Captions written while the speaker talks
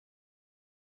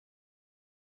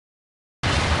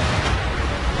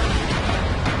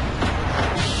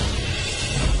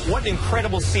What an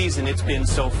incredible season it's been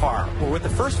so far. We're with the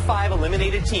first 5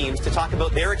 eliminated teams to talk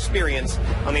about their experience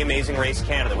on the Amazing Race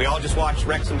Canada. We all just watched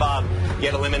Rex and Bob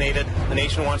get eliminated. The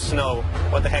nation wants to know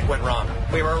what the heck went wrong.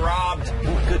 We were robbed.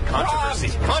 Ooh, good controversy.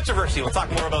 Controversy. We'll talk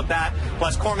more about that.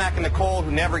 Plus, Cormac and Nicole, who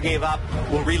never gave up,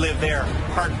 will relive their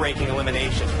heartbreaking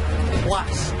elimination.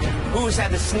 Plus, who's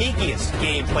had the sneakiest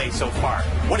gameplay so far?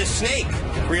 What does Snake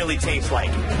really taste like?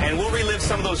 And we'll relive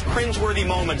some of those cringeworthy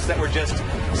moments that were just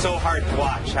so hard to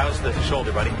watch. How's the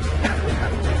shoulder, buddy?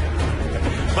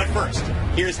 But first,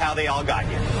 here's how they all got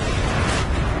here.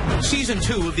 Season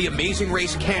 2 of the Amazing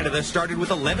Race Canada started with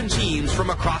 11 teams from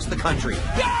across the country.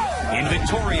 In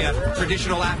Victoria,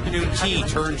 traditional afternoon tea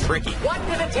turned tricky. What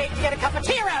did it take to get a cup of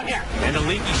tea around here? And a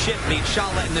leaky ship made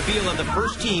Shala and Nabila the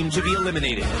first team to be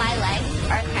eliminated. My legs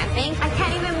are cramping. I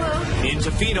can't even move. In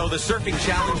Tofino, the surfing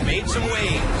challenge made some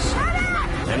waves.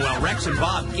 And while Rex and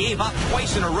Bob gave up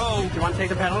twice in a row, You want to take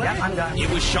the penalty? Yeah, I'm done. it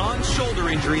was Sean's shoulder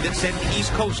injury that sent the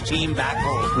East Coast team back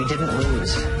home. We didn't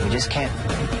lose. We just can't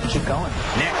keep going.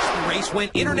 Next, the race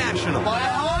went international.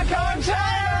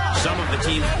 Some of the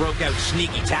teams broke out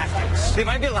sneaky tactics They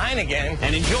might be lying again.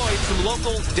 and enjoyed some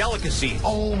local delicacy.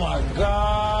 Oh, my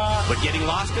God. But getting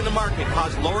lost in the market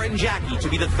caused Laura and Jackie to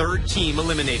be the third team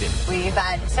eliminated. We've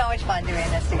had so much fun doing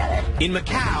this together. In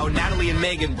Macau, Natalie and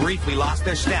Megan briefly lost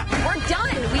their step, We're done.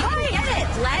 We didn't get it.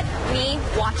 Let me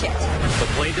watch it. but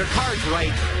played their cards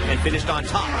right and finished on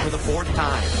top for the 4th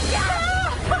time.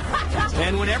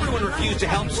 And when everyone refused to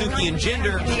help Suki and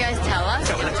Jinder, You guys tell us?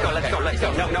 Let's go.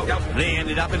 No. they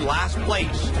ended up in last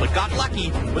place, but got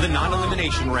lucky with a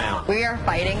non-elimination round. We are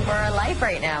fighting for our life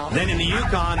right now. Then in the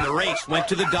Yukon, the race went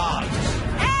to the dogs.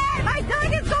 Hey, my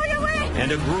dog is going away.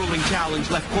 And a grueling challenge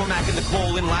left Cormac and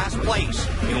Nicole in last place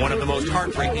in one of the most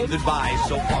heartbreaking goodbyes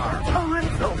so far. Oh,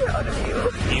 I'm so proud of you.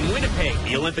 In Winnipeg,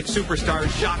 the Olympic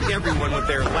superstars shocked everyone with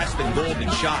their less than golden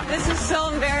shot. This is so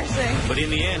embarrassing. But in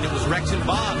the end, it was Rex and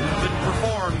Bob who couldn't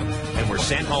perform and were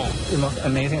sent home. The most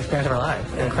amazing experience of our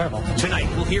lives. Incredible. Tonight,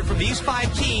 we'll hear from these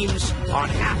 5 teams on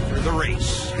After the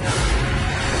Race.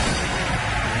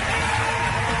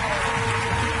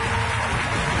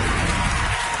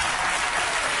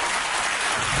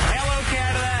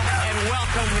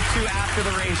 To After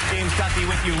the Race, James Duffy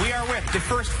with you. We are with the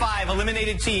first 5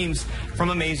 eliminated teams from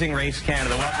Amazing Race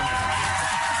Canada. Welcome.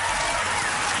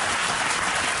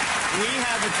 We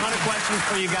have a ton of questions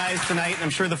for you guys tonight, and I'm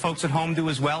sure the folks at home do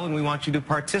as well, and we want you to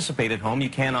participate at home. You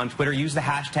can on Twitter. Use the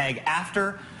hashtag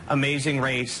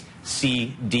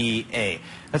 #AfterAmazingRaceCDA.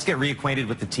 Let's get reacquainted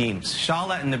with the teams.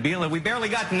 Shala and Nabila, we barely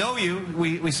got to know you.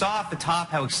 We saw off the top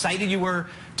how excited you were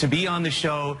to be on the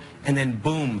show, and then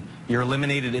boom, you're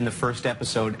eliminated in the first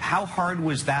episode. How hard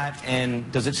was that, and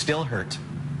does it still hurt?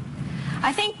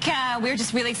 I think we were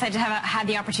just really excited to have had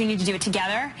the opportunity to do it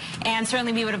together, and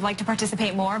certainly we would have liked to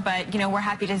participate more, but, you know, we're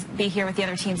happy to be here with the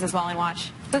other teams as well and watch.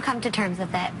 We've come to terms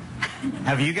with it.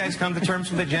 Have you guys come to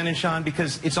terms with it, Jen and Sean?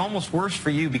 Because it's almost worse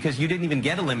for you because you didn't even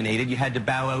get eliminated. You had to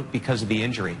bow out because of the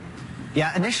injury.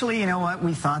 Yeah, initially, you know what,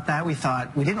 we thought we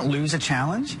didn't lose a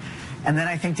challenge. And then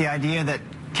I think the idea that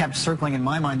kept circling in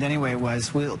my mind anyway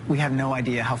was we have no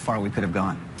idea how far we could have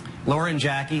gone. Laura and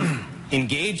Jackie,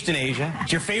 engaged in Asia.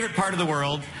 It's your favorite part of the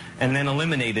world, and then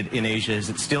eliminated in Asia. Is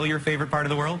it still your favorite part of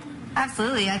the world?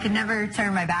 Absolutely. I could never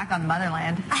turn my back on the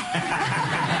motherland.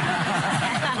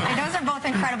 Those are both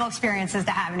incredible experiences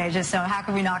to have in Asia, so how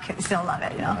can we not still love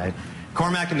it, you know? Right.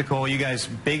 Cormac and Nicole, you guys,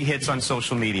 big hits on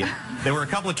social media. There were a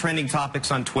couple of trending topics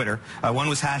on Twitter. One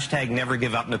was hashtag Never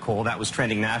Give Up Nicole. That was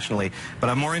trending nationally. But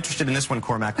I'm more interested in this one,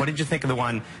 Cormac. What did you think of the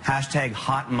one, hashtag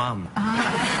Hot Mum?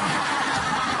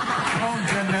 Oh,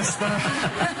 goodness.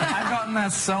 I've gotten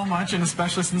that so much, and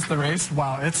especially since the race.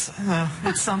 Wow, it's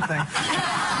something. A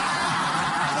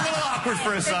little awkward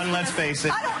for a son, let's face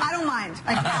it. I don't mind.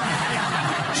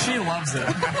 She loves it.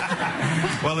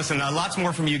 Well, listen, lots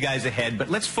more from you guys ahead, but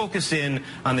let's focus in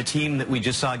on the team that we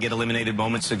just saw get eliminated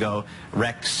moments ago,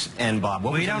 Rex and Bob.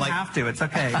 What We don't have to. It's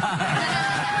okay.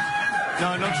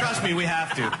 No, trust me, we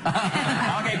have to.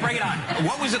 Okay, bring it on.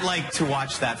 What was it like to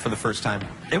watch that for the first time?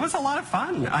 It was a lot of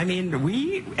fun. I mean,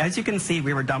 as you can see,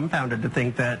 we were dumbfounded to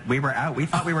think that we were out. We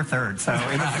thought we were third, so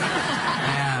it was...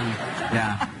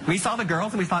 Yeah. We saw the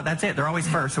girls and we thought, that's it. They're always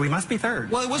first, so we must be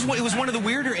third. Well, it was one of the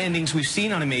weirder endings we've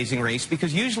seen on Amazing Race,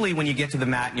 because usually when you get to the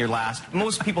mat and you're last,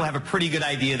 most people have a pretty good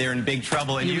idea they're in big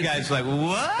trouble, and you guys are like,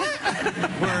 what?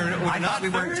 I thought we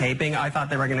weren't taping. I thought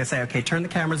they were going to say, okay, turn the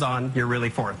cameras on. You're really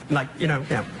fourth. Like, you know,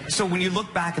 yeah. So when you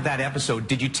look back at that episode,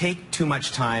 did you take too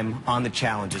much time on the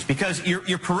challenges? Because your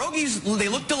pierogies, they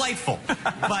look delightful,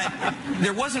 but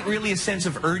there wasn't really a sense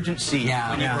of urgency. Yeah,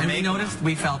 when you were and we making noticed,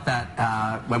 we felt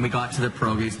that when we got to the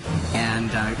pierogies, Pierogi's,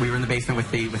 and we were in the basement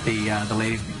with the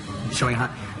ladies showing how.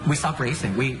 We stopped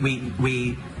racing.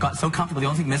 We got so comfortable. The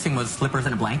only thing missing was slippers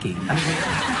and a blankie. I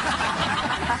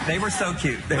mean, they were so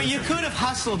cute. But you could have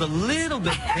hustled a little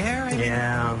bit there.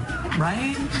 Yeah.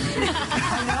 Right?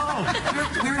 I know.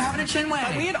 We were having a chin wag.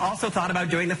 But we had also thought about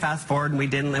doing the fast forward, and we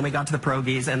didn't. And we got to the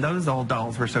Pierogis, and those old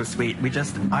dolls were so sweet. I was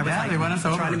like, they won us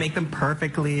over. trying to make them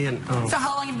perfectly. And So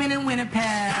how long have you been in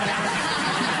Winnipeg?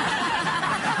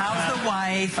 how's the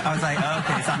wife? I was like,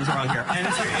 okay, something's wrong here. And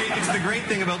it's the great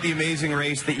thing about the Amazing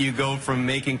Race that you go from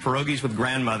making pierogies with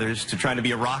grandmothers to trying to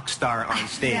be a rock star on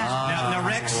stage. Now,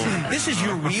 Rex, this is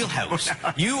your wheelhouse.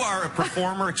 You are a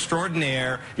performer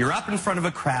extraordinaire. You're up in front of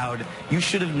a crowd. You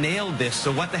should have nailed this.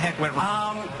 So what the heck went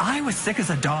wrong? I was sick as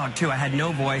a dog, too. I had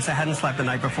no voice. I hadn't slept the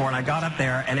night before, and I got up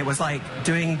there, and it was like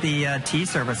doing the tea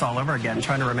service all over again,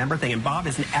 trying to remember things. And Bob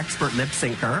is an expert lip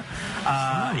syncer.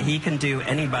 He can do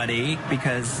anybody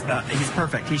because he's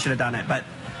perfect. He should have done it. But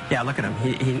yeah, look at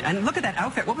him. And look at that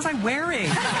outfit. What was I wearing?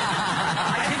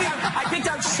 I picked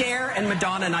out Cher and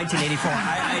Madonna 1984.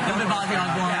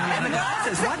 And the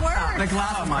glasses. What? The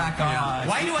glasses back on.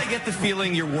 Why do I get the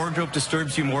feeling your wardrobe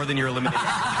disturbs you more than your elimination?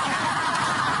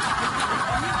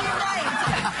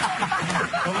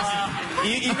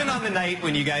 Even on the night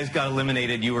when you guys got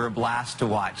eliminated, you were a blast to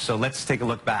watch. So let's take a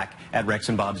look back at Rex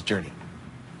and Bob's journey.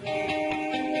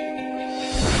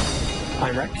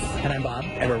 I'm Rex. And I'm Bob.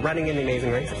 And we're running in the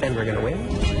Amazing Race, and we're going to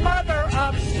win. Mother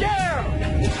of Cher!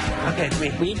 Okay, so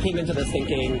we came into this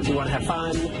thinking we want to have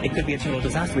fun. It could be a total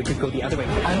disaster. We could go the other way.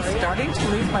 I'm starting to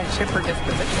lose my chipper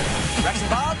disposition. Rex and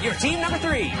Bob, you're team number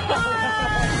 3.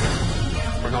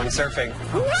 We're going surfing.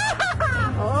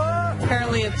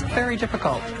 Apparently it's very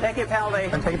difficult. Take a penalty.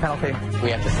 Take a penalty. We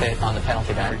have to sit on the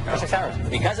penalty bag for 6 hours.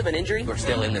 Because of an injury, we're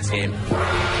still in this game.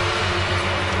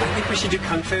 I think we should do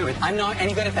Kung Fu. I'm not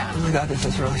any good at that. Oh my God, this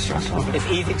is really stressful. It's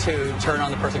easy to turn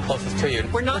on the person closest to you.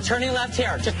 We're not turning left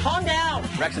here. Just calm down.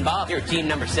 Rex and Bob, you're team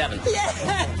number 7.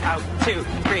 Out, 2,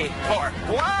 3, 4.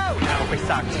 Whoa! No, we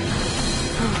sucked.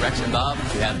 Rex and Bob,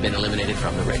 you have been eliminated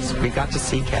from the race. We got to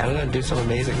see Canada and do some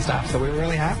amazing stuff, so we were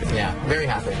really happy. Yeah, very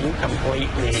happy. You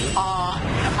completely.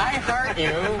 I hurt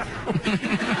you.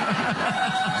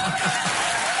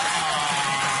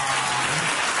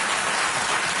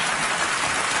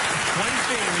 One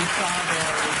thing we saw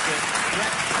there is that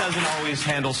Rex doesn't always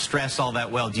handle stress all that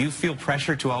well. Do you feel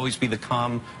pressure to always be the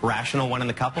calm, rational one in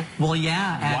the couple? Well,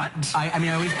 yeah. And What?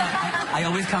 I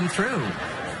always come through.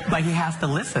 But he has to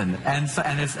listen, and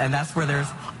that's where there's.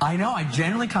 I know I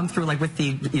generally come through like with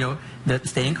the the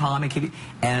staying calm and keep,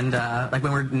 and like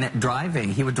when we're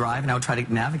driving, he would drive and I would try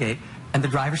to navigate, and the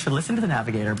driver should listen to the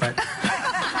navigator, but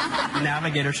The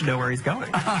navigator should know where he's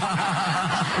going. Well,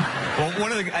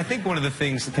 I think one of the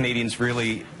things the Canadians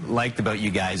really liked about you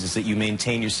guys is that you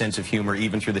maintain your sense of humor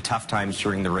even through the tough times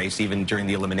during the race, even during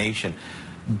the elimination.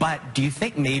 But do you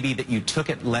think maybe that you took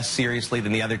it less seriously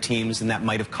than the other teams and that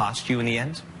might have cost you in the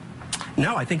end?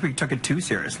 No, I think we took it too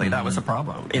seriously. That was the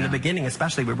problem. In the beginning,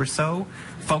 especially, we were so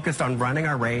focused on running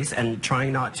our race and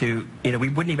trying not to, we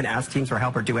wouldn't even ask teams for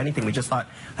help or do anything. We just thought,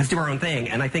 let's do our own thing.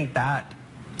 And I think that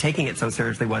taking it so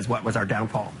seriously was what was our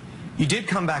downfall. You did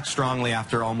come back strongly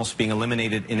after almost being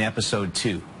eliminated in episode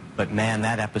 2. But man,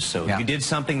 that episode, you did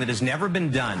something that has never been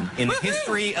done in the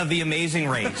history of the Amazing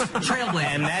Race. Trailblazer.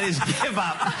 And that is give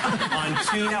up on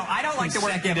 2 No, I don't like the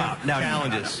word give up. No,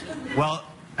 challenges. Well,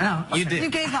 No, you did. You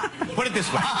gave up. Put it this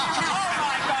way. Don't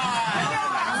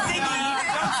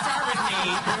start with me.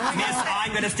 Miss,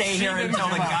 I'm going to stay here until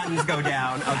the guns go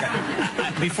down. Okay.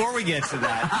 Before we get to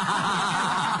that,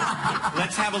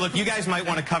 let's have a look. You guys might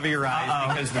want to cover your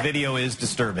eyes because the video is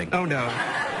disturbing. Oh, no.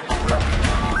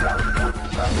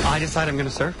 I decided I'm going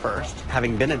to surf first.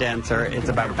 Having been a dancer, it's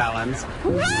about balance.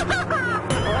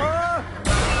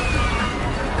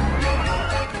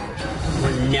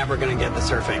 We're never going to get the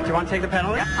surfing. Do you want to take the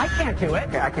penalty? Yeah, I can't do it.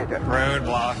 Okay, I can't do it.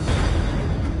 Roadblock.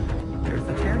 There's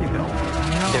the chair you built.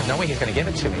 There's no way he's going to give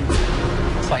it to me.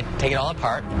 So I take it all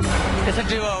apart. It's a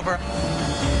do-over.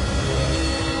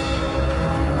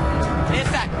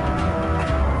 It's that.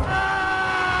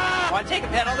 Want to take a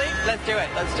penalty? Let's do it.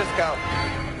 Let's just go.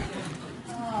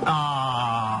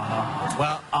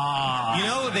 Well,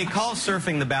 they call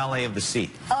surfing the ballet of the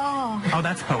sea. Oh,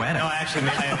 that's poetic. No, actually,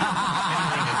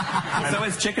 So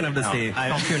is chicken of the sea.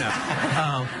 Called tuna.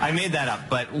 I made that up.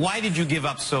 But why did you give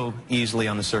up so easily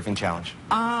on the surfing challenge?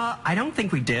 I don't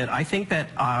think we did. I think that,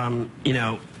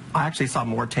 I actually saw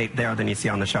more tape there than you see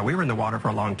on the show. We were in the water for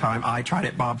a long time. I tried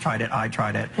it, Bob tried it, I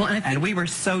tried it. Well, and we were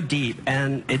so deep,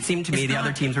 and it seemed to me the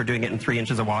other teams were doing it in 3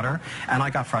 inches of water, and I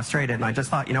got frustrated, and I just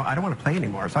thought, I don't want to play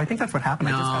anymore. So I think that's what happened.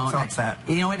 I just got so upset.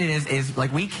 You know what it is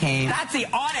like we came... That's the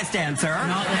honest answer.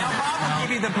 Now Bob will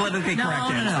give you the politically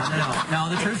correct answer. No,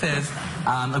 the truth is,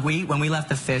 when we left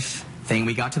the fish thing,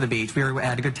 we got to the beach. We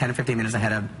had a good 10 or 15 minutes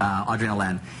ahead of Audrey and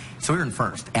Len. So we were in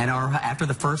first. And after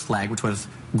the first leg, which was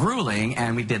grueling,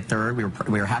 and we did third, we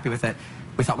were happy with it,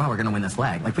 we thought, wow, we're going to win this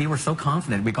leg. Like, we were so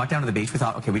confident. We got down to the beach. We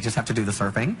thought, okay, we just have to do the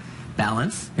surfing.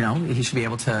 Balance, he should be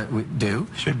able to do.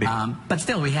 Should be. But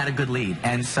still, we had a good lead.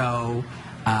 And so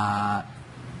I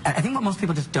think what most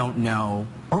people just don't know,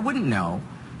 or wouldn't know,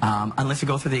 unless you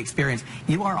go through the experience,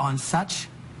 you are on such...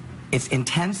 It's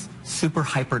intense, super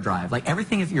hyperdrive. Like,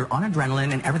 everything is, you're on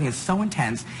adrenaline, and everything is so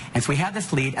intense. And so we had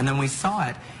this lead, and then we saw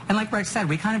it. And like Rex said,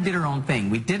 we kind of did our own thing.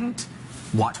 We didn't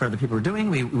watch what other people were doing.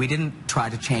 We didn't try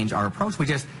to change our approach. We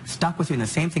just stuck with doing the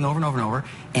same thing over and over and over.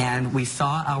 And we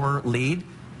saw our lead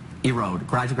erode,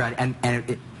 gradually.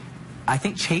 And I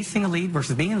think chasing a lead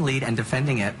versus being in the lead and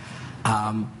defending it,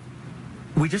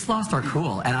 we just lost our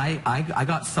cool, and I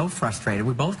got so frustrated.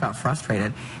 We both got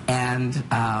frustrated, and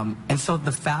so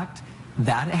the fact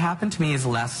that it happened to me is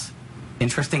less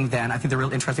interesting than, I think the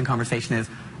real interesting conversation is,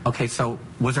 okay, so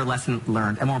was there a lesson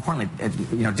learned, and more importantly,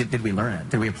 did we learn it?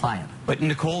 Did we apply it? But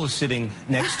Nicole is sitting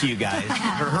next to you guys.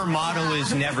 Her motto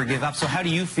is never give up. So how do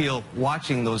you feel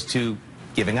watching those two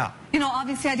giving up?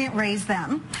 Obviously I didn't raise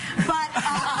them, but.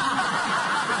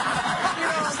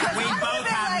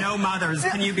 No mothers.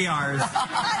 Can you be ours? No,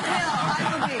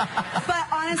 I will be. But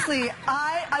honestly,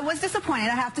 I was disappointed,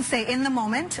 I have to say, in the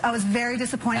moment. I was very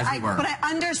disappointed. As we were. But I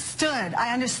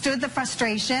understood the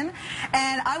frustration.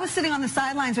 And I was sitting on the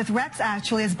sidelines with Rex,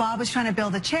 actually, as Bob was trying to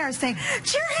build a chair, saying,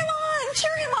 cheer him on,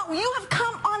 cheer him on. You have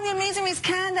come on the Amazing Race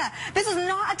Canada. This is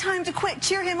not a time to quit.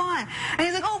 Cheer him on. And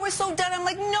he's like, oh, we're so done. I'm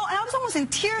like, no. And I was almost in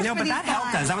tears for but these that guys.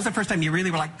 helped us. That was the first time you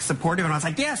really were, like, supportive, and I was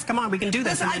like, yes, come on, we can do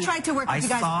this. Listen, I tried to work with you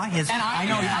guys. I saw his... And I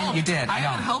know you did. I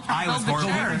know. I was horrible.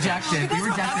 We rejected.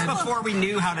 That was before we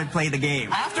knew how to play the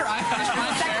game. After I finished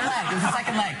my second leg, it was the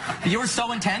second leg. You were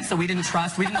so intense that we didn't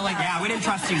trust. We didn't know, like, yeah, we didn't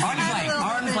trust you.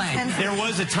 Arms length. There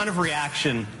was a ton of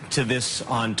reaction to this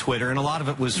on Twitter, and a lot of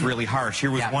it was really harsh. Here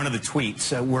was one of the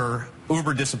tweets. We're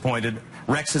uber disappointed.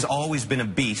 Rex has always been a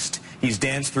beast. He's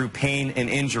danced through pain and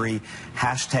injury.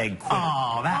 #quit.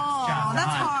 Oh, that's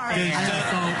hard.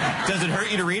 Does it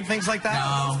hurt you to read things like that?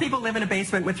 No. Those people live in a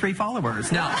basement with 3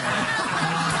 followers. No.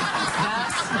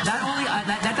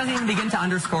 That doesn't even begin to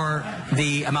underscore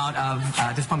the amount of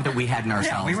disappointment that we had in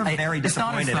ourselves. Yeah, we were very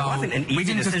disappointed. It wasn't an easy We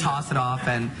didn't decision. just toss it off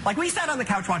and... Like, we sat on the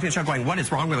couch watching the show going, what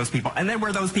is wrong with those people? And then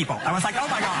we're those people. I was like, oh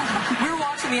my God. We were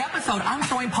watching the episode. I'm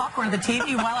throwing popcorn at the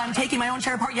TV while I'm taking my own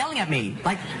chair apart yelling at me.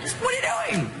 Like, what are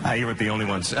you doing? You weren't the only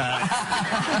ones.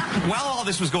 While all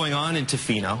this was going on in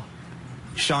Tofino,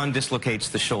 Sean dislocates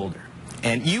the shoulder.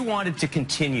 And you wanted to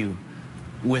continue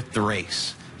with the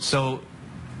race. So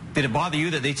did it bother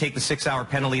you that they take the 6-hour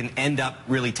penalty and end up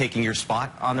really taking your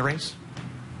spot on the race?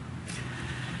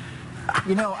 I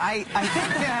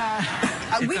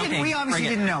think we obviously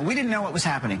didn't know. We didn't know what was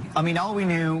happening. I mean, all we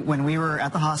knew when we were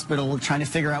at the hospital trying to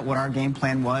figure out what our game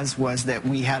plan was that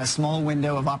we had a small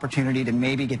window of opportunity to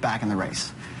maybe get back in the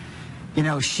race.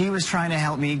 She was trying to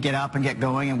help me get up and get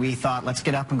going, and we thought, let's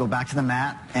get up and go back to the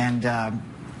mat. And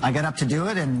I got up to do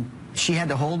it, and she had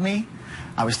to hold me.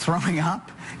 I was throwing up.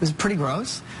 It was pretty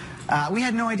gross. We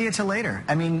had no idea till later.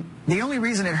 I mean, the only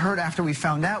reason it hurt after we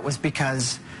found out was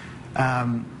because...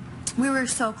 we were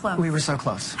so close. We were so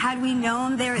close. Had we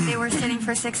known they were sitting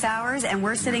for 6 hours and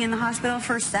we're sitting in the hospital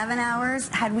for 7 hours,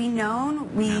 had we known,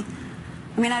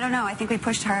 I mean, I don't know. I think we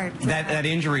pushed hard. That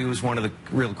injury was one of the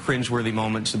real cringeworthy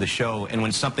moments of the show. And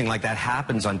when something like that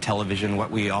happens on television,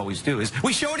 what we always do is,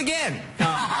 we show it again!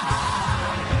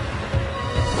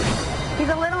 He's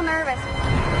a little nervous.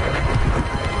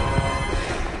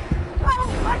 Oh,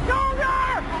 my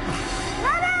shoulder!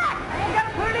 Run it! You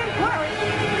gotta put it in quick!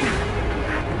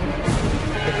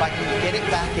 If I can get it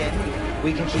back in,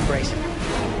 we can keep racing.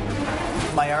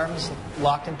 My arm's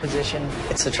locked in position.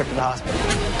 It's the trip to the hospital.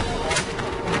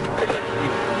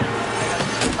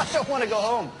 I don't want to go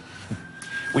home.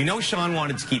 We know Sean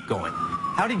wanted to keep going.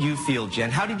 How did you feel,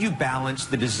 Jen? How did you balance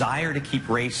the desire to keep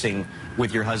racing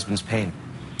with your husband's pain?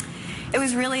 It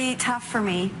was really tough for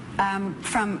me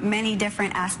from many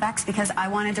different aspects because I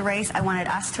wanted to race. I wanted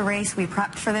us to race. We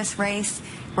prepped for this race.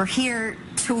 We're here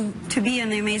to be in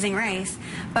the Amazing Race.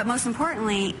 But most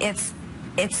importantly, it's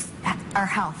our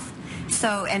health.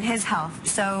 And his health.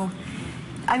 So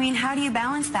I mean, how do you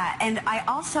balance that? And I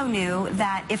also knew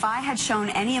that if I had shown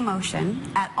any emotion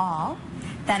at all,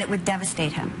 that it would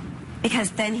devastate him,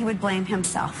 because then he would blame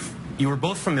himself. You were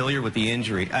both familiar with the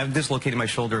injury. I've dislocated my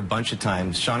shoulder a bunch of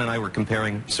times. Sean and I were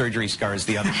comparing surgery scars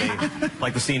the other day,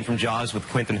 like the scene from Jaws with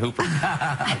Quentin Hooper.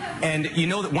 And you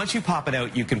know that once you pop it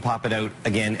out, you can pop it out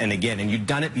again and again, and you'd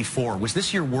done it before. Was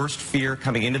this your worst fear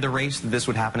coming into the race, that this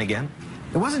would happen again?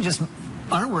 It wasn't just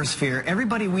our worst fear.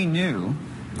 Everybody we knew,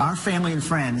 our family and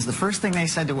friends, the first thing they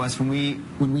said to us when we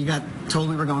got told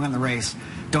we were going on the race,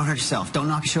 don't hurt yourself, don't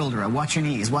knock your shoulder out, watch your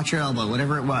knees, watch your elbow,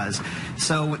 whatever it was.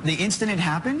 So the instant it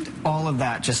happened, all of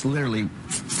that just literally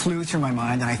flew through my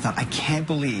mind, and I thought, I can't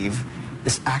believe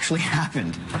this actually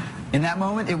happened. In that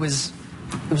moment, it was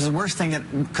the worst thing that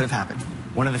could have happened.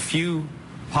 One of the few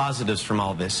positives from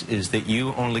all this is that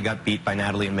you only got beat by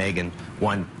Natalie and Megan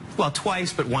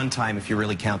twice, but one time if you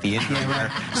really count the injury.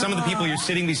 Where some of the people you're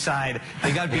sitting beside,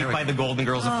 they got beat by the Golden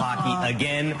Girls of hockey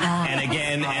again and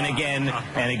again and again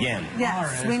and again.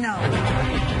 Yes, we know.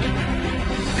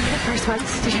 First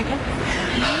ones to check in.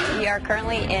 We are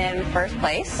currently in first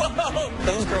place. Whoa,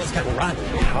 those girls can run.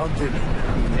 How did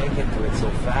Megan do it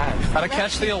so fast? How to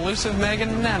catch the elusive Megan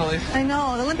and Natalie. I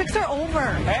know, the Olympics are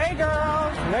over. Hey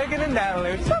girls, Megan and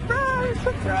Natalie. Surprise,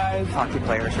 surprise. Hockey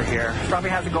players are here. Probably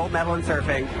has a gold medal in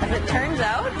surfing. As it turns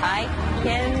out, I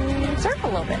can surf a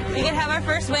little bit. We can have our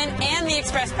first win and the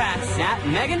express pass. Nat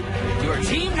and Megan, you are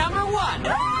team number one.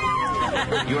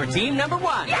 You are team number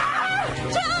one. Yeah!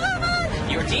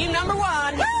 You are team number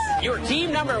one. You are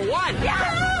team number one.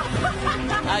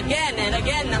 Yeah! Again and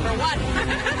again, number one.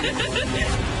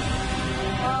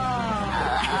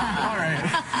 All right.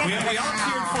 We all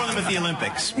cheered for them at the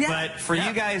Olympics, but for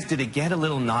you guys, did it get a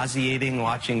little nauseating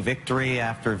watching victory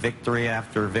after victory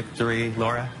after victory,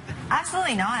 Laura?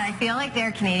 Absolutely not. I feel like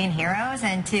they're Canadian heroes,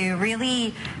 and to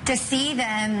see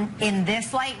them in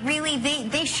this light, really,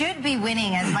 they should be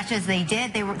winning as much as they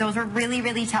did. Those were really,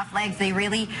 really tough legs. They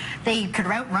could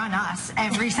outrun us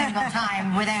every single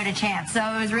time without a chance. So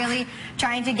it was really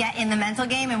trying to get in the mental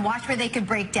game and watch where they could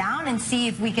break down and see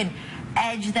if we could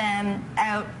edge them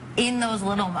out in those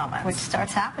little moments, which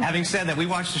starts happening. Having said that, we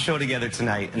watched the show together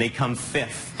tonight, and they come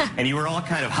fifth, and you were all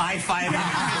kind of high-fiving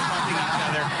and each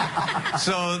other.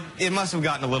 So it must have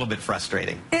gotten a little bit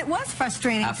frustrating. It was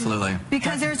frustrating. Absolutely.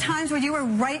 Because there are times where you were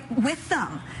right with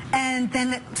them, and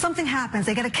then something happens.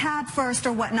 They get a cab first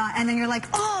or whatnot, and then you're like,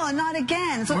 oh, not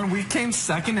again. So when we came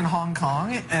second in Hong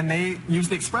Kong, and they used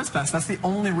the express pass, that's the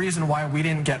only reason why we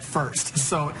didn't get first.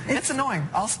 So it's annoying.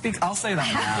 I'll say that.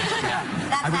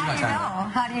 That's how you know.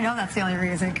 How do you know that's the only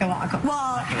reason? Come on.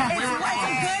 Well,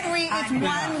 it's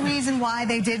one reason why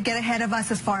they did get ahead of us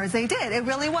as far as they did. It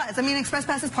really was. I mean, express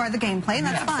pass is part of the gameplay, and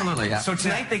that's fine. Absolutely, yeah. So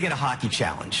tonight they get a hockey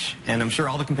challenge, and I'm sure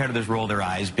all the competitors roll their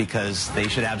eyes because they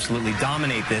should absolutely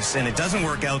dominate this, and it doesn't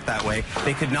work out that way.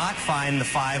 They could not find the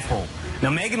 5-hole.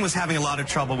 Now, Megan was having a lot of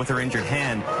trouble with her injured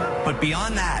hand, but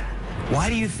beyond that, why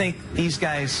do you think these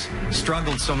guys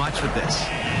struggled so much with this?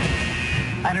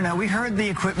 I don't know. We heard the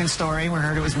equipment story. We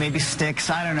heard it was maybe sticks.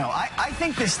 I don't know. I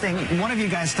think this thing, one of you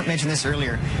guys mentioned this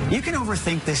earlier, you can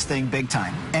overthink this thing big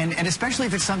time. And especially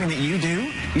if it's something that you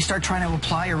do, you start trying to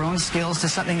apply your own skills to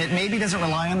something that maybe doesn't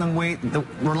rely on them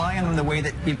the way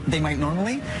that they might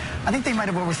normally. I think they might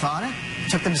have overthought it,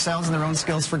 took themselves and their own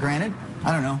skills for granted.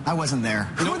 I don't know. I wasn't there.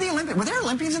 Who were the Olympics? Were there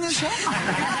Olympians in this show?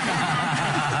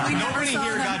 Nobody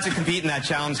here got to compete in that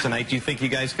challenge tonight. Do you think you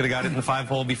guys could have got it in the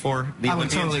 5-hole before the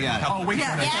Olympians? Totally got it. Oh, we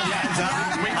got it.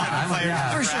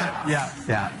 For sure.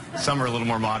 Yeah. Some are a little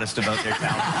more modest about their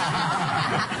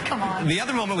talent. Come on. The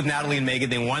other moment with Natalie and Megan,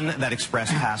 they won that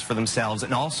express pass for themselves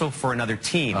and also for another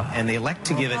team, and they elect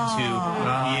to give it to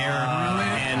Pierre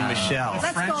and Michelle.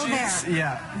 Let's go there.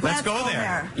 Yeah. Let's go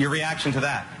there. Your reaction to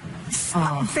that?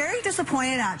 Very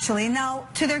disappointed, actually. Now,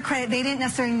 to their credit, they didn't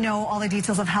necessarily know all the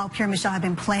details of how Pierre and Michelle had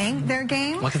been playing their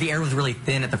game. Well, because the air was really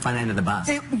thin at the front end of the bus.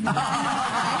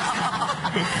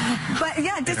 But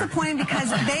yeah, disappointing because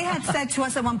they had said to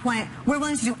us at one point, we're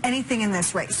willing to do anything in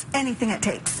this race, anything it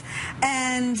takes,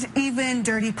 and even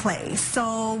dirty play.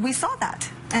 So we saw that.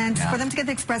 And for them to get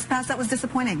the express pass, that was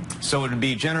disappointing. So it would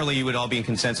be, generally, you would all be in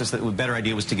consensus that the better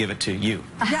idea was to give it to you.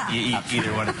 Yeah.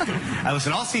 Either one.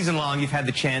 Listen, all season long, you've had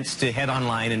the chance to head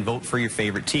online and vote for your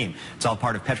favorite team. It's all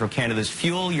part of Petro-Canada's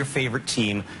Fuel Your Favorite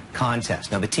Team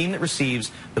contest. Now, the team that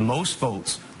receives the most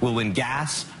votes will win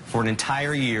gas for an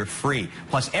entire year free.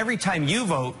 Plus, every time you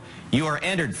vote, you are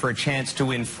entered for a chance to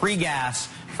win free gas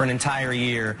for an entire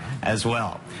year as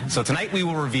well. So tonight we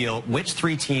will reveal which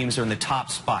 3 teams are in the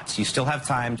top spots. You still have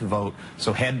time to vote,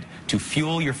 so head to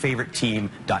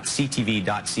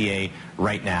fuelyourfavoriteteam.ctv.ca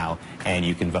right now, and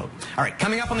you can vote. All right,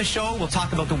 coming up on the show, we'll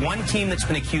talk about the one team that's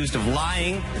been accused of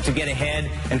lying to get ahead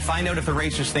and find out if the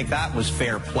racers think that was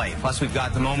fair play. Plus, we've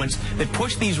got the moments that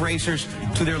push these racers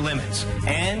to their limits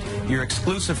and your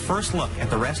exclusive first look at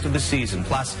the rest of the season.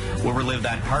 Plus, we'll relive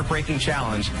that heartbreaking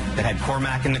challenge that had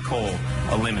Cormac and Nicole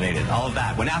eliminated. All of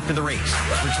that when After the Race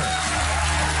returns.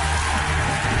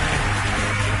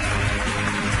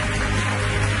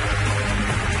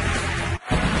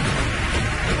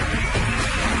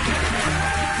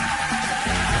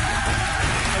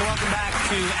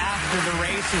 After the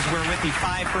Race, as we're with the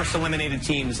 5 first eliminated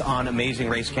teams on Amazing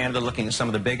Race Canada, looking at some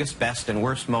of the biggest, best, and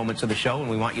worst moments of the show, and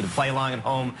we want you to play along at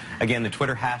home. Again, the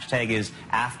Twitter hashtag is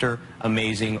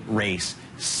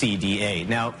 #AfterAmazingRaceCDA.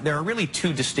 Now, there are really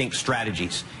 2 distinct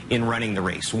strategies in running the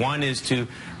race. One is to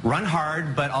run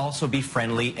hard, but also be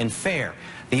friendly and fair.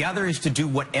 The other is to do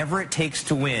whatever it takes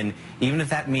to win, even if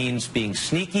that means being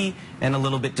sneaky and a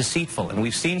little bit deceitful. And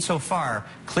we've seen so far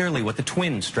clearly what the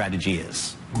twin strategy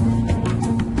is.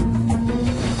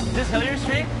 Is this Hilliard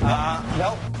Street?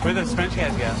 No. Where the French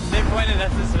guys go? They pointed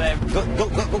us this way. Go.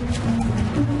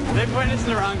 They pointed us in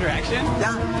the wrong direction?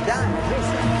 Down, please.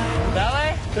 That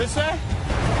way? This way? I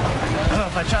don't know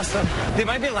if I trust them. They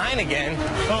might be lying again.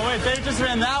 Oh, wait, they just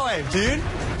ran that way, dude.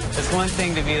 It's one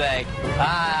thing to be like,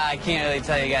 I can't really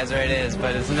tell you guys where it is,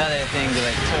 but it's another thing to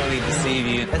like totally deceive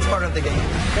you. That's part of the game.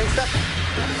 Next up.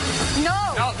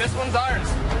 No! No, this one's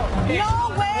ours.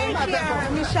 No way,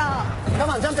 Pierre, Michelle. Come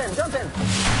on, jump in.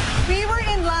 We were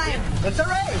in line. It's a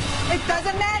race. It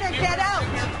doesn't matter. Get out.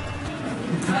 Get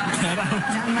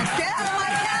out of my cab.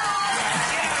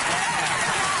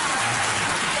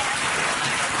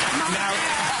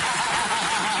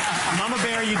 Mama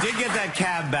Bear, you did get that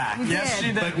cab back. Yes,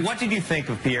 she did. But what did you think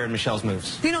of Pierre and Michelle's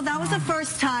moves? You know, that was the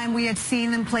first time we had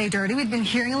seen them play dirty. We'd been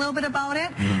hearing a little bit about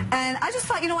it. And I just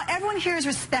thought, you know what, everyone here is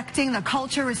respecting the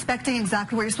culture, respecting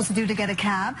exactly what you're supposed to do to get a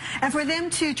cab. And for them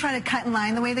to try to cut in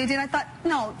line the way they did, I thought,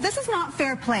 no, this is not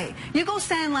fair play. You go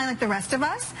stand in line like the rest of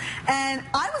us. And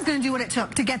I was going to do what it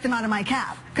took to get them out of my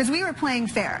cab, because we were playing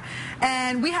fair.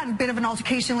 And we had a bit of an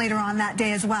altercation later on that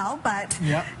day as well, but...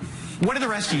 Yep. What do the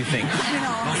rest of you think? You know.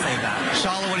 I'll say that.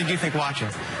 Shala, what did you think watching?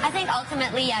 I think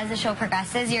ultimately, as the show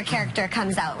progresses, your character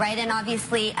comes out, right? And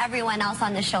obviously, everyone else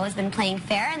on the show has been playing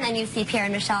fair, and then you see Pierre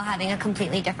and Michelle having a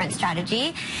completely different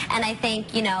strategy. And I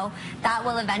think, you know, that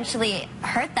will eventually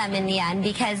hurt them in the end,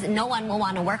 because no one will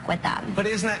want to work with them. But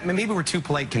isn't that, maybe we're too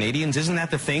polite Canadians, isn't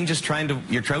that the thing? Just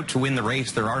you're out to win the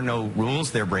race. There are no rules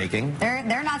they're breaking.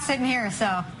 They're not sitting here,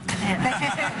 so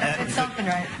it's something,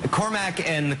 right? Cormac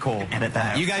and Nicole,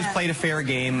 you guys played a fair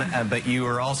game, but you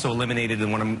were also eliminated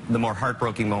in one of the more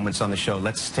heartbreaking moments on the show.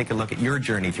 Let's take a look at your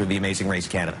journey through the Amazing Race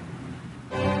Canada.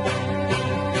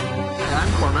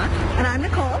 I'm Cormac. And I'm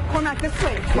Nicole. Cormac, this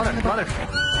way. Brother.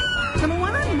 Number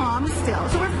one, I'm mom still.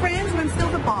 So we're friends, but I'm still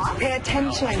the boss. Pay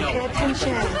attention.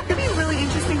 It'd be really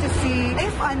interesting to see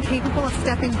if I'm capable of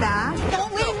stepping back.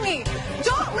 Don't leave me.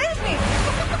 Don't leave me.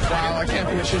 Wow, I can't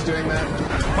believe she's doing that.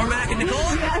 Cormac and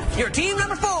Nicole, yes. Your team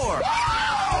number 4.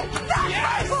 That's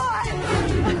my boy.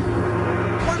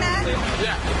 Cormac?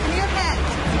 Yeah. Give me your hand.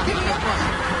 Give me your hand.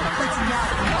 Let's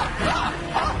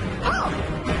go.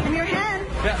 Give me your hand.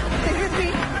 Yeah. Stay with me.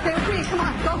 Stay with me. Come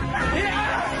on, go.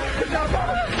 Yeah. Good job, Mom.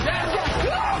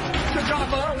 Good job,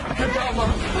 Mom. Good job,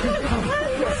 Mom.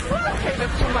 Okay,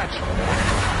 that's too much.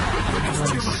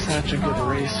 Such a good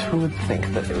race. Who would think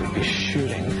that they would be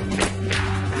shooting?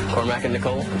 Cormac and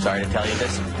Nicole, I'm sorry to tell you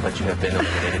this, but you have been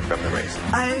eliminated from the race.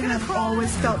 I have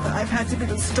always felt that I've had to be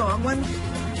the strong one.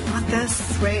 Not this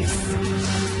race.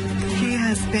 He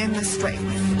has been the strength.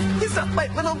 He's not my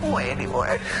little boy anymore.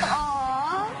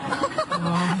 Aww.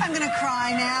 I'm going to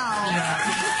cry now.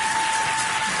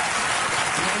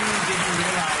 When did you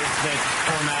realize that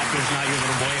Cormac is not your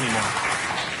little boy anymore?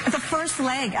 The first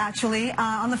leg, actually.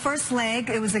 On the first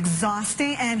leg, it was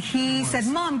exhausting, and he said,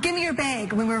 Mom, give me your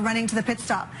bag, when we were running to the pit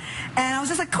stop. And I was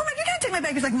just like, Cormac, you can't take my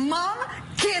bag. He's like, Mom,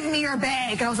 give me your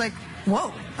bag. And I was like,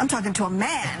 whoa, I'm talking to a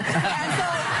man. And so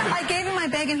I gave him my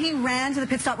bag, and he ran to the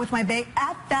pit stop with my bag.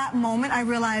 At that moment, I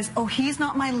realized, oh, he's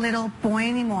not my little boy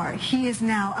anymore. He is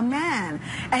now a man.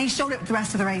 And he showed it the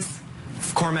rest of the race.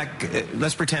 Cormac,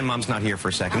 let's pretend Mom's not here for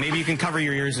a second. Maybe you can cover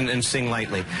your ears and sing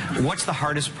lightly. What's the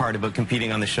hardest part about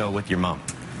competing on the show with your mom?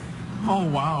 Oh,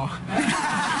 wow.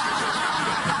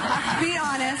 Be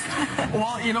honest.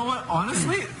 Well, you know what?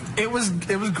 Honestly, it was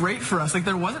great for us. Like,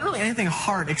 there wasn't really anything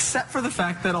hard, except for the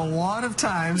fact that a lot of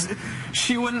times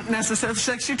she wouldn't necessarily,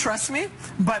 she trusts me,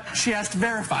 but she has to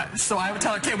verify. So I would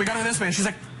tell her, okay, we got to go this way. And she's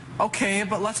like, okay,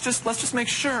 but let's just make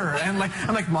sure. And like,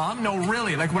 I'm like, Mom, no,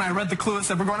 really. Like when I read the clue, it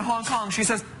said we're going to Hong Kong. She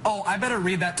says, oh, I better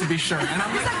read that to be sure. And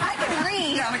I'm like, I can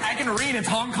read. Yeah, I'm like, I can read. It's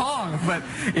Hong Kong. But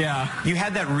yeah. You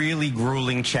had that really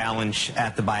grueling challenge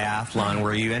at the biathlon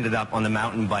where you ended up on the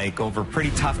mountain bike over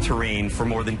pretty tough terrain for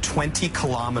more than 20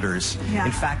 kilometers. Yeah.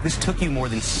 In fact, this took you more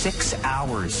than 6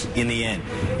 hours in the end.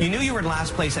 You knew you were in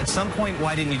last place. At some point,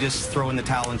 why didn't you just throw in the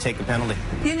towel and take a penalty?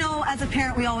 You know, as a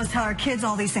parent, we always tell our kids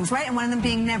all these things, right? And one of them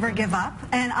being never give up.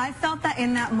 And I felt that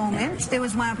in that moment, it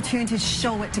was my opportunity to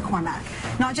show it to Cormac.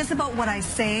 Not just about what I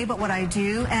say, but what I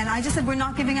do. And I just said, we're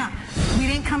not giving up. We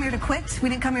didn't come here to quit. We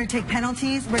didn't come here to take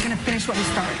penalties. We're going to finish what we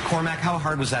started. Cormac, how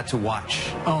hard was that to watch?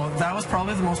 Oh, that was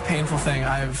probably the most painful thing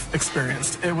I've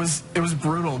experienced. It was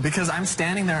brutal because I'm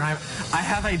standing there and I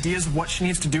have ideas of what she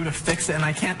needs to do to fix it, and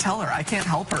I can't tell her. I can't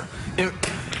help her.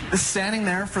 Standing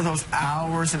there for those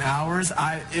hours and hours,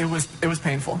 it was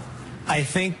painful. I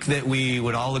think that we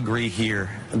would all agree here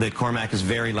that Cormac is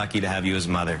very lucky to have you as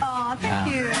mother. Oh,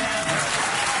 thank you.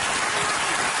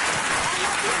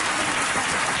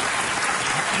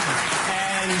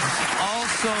 And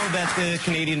also that the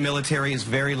Canadian military is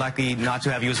very lucky not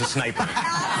to have you as a sniper.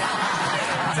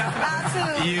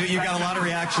 Absolutely. You got a lot of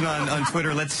reaction on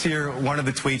Twitter. Let's hear one of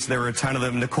the tweets. There were a ton of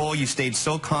them. Nicole, you stayed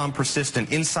so calm,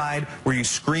 persistent. Inside, were you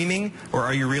screaming, or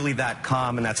are you really that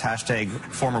calm? And that's hashtag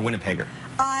former Winnipegger.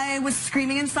 I was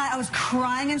screaming inside. I was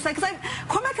crying inside because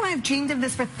Cormac and I have dreamed of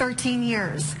this for 13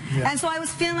 years. Yeah. And so I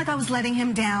was feeling like I was letting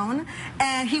him down,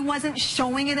 and he wasn't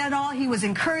showing it at all. He was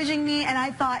encouraging me, and I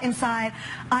thought inside,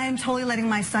 I am totally letting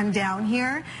my son down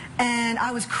here. And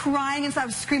I was crying inside. I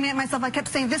was screaming at myself. I kept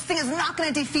saying, this thing is not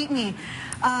going to defeat me.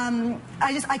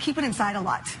 I keep it inside a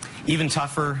lot. Even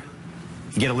tougher.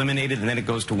 You get eliminated, and then it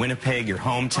goes to Winnipeg, your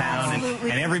hometown,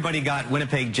 and everybody got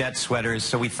Winnipeg Jet sweaters,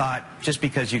 so we thought just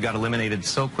because you got eliminated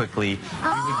so quickly, you would get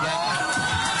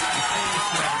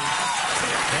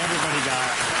everybody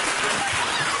got it.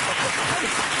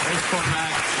 There's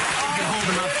Cormac. You can hold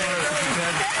him up for us if you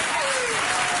could.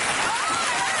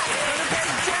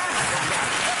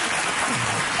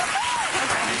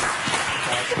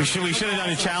 We should have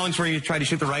done a challenge where you try to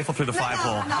shoot the rifle through the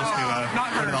five-hole. Just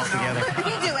to put it all together.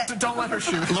 You do it. Don't let her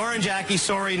shoot. Laura and Jackie,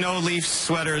 sorry, no Leafs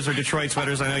sweaters or Detroit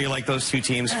sweaters. I know you like those two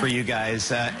teams for you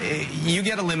guys. You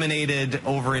get eliminated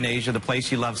over in Asia, the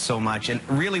place you love so much. And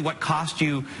really what cost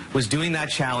you was doing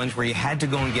that challenge where you had to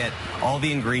go and get all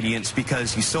the ingredients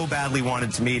because you so badly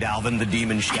wanted to meet Alvin, the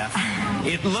demon chef.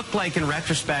 It looked like, in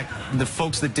retrospect, the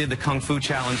folks that did the Kung Fu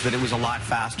challenge, that it was a lot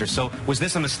faster. So was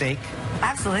this a mistake?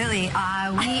 Absolutely.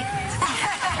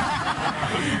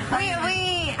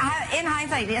 In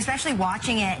hindsight, especially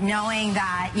watching it, knowing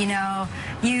that, you know,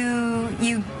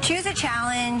 you choose a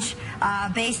challenge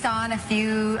based on a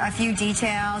few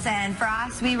details, and for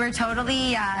us, we were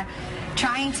totally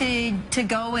trying to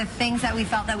go with things that we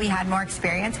felt that we had more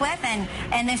experience with, and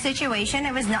in this situation,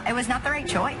 it was not the right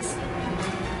choice.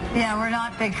 Yeah, we're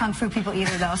not big Kung Fu people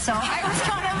either, though, so I was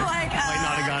kind of like... Might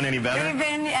not have gone any better.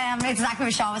 Even, exactly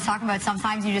what Shaw was talking about.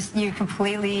 Sometimes you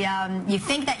completely, you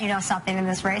think that you know something in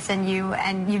this race, and you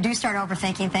do start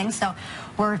overthinking things. So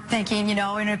we're thinking, you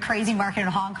know, in a crazy market in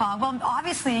Hong Kong, well,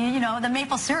 obviously, you know, the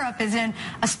maple syrup is in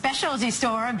a specialty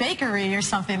store, a bakery or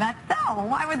something. No,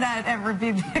 why would that ever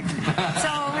be big? So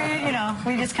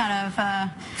we just kind of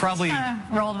probably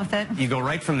rolled with it. You go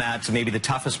right from that to maybe the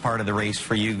toughest part of the race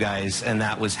for you guys, and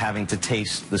that was having to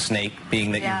taste the snake,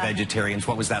 being that you're vegetarians.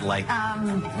 What was that like? You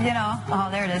know, oh,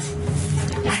 there it is.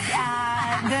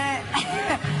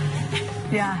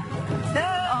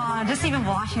 Just even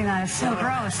washing that is so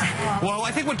gross. Well,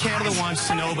 I think what Canada wants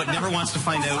to know but never wants to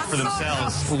find out for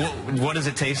themselves, what does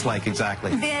it taste like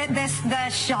exactly? The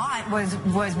shot was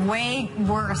way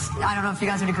worse, I don't know if you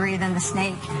guys would agree, than the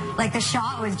snake. Like, the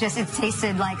shot was just, it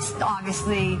tasted like,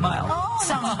 obviously,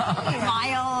 some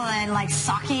mild and like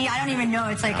sucky. I don't even know,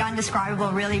 it's like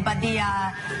undescribable really. But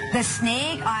the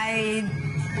snake, I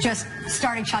just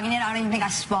started chugging it. I don't even think I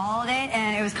swallowed it,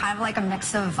 and it was kind of like a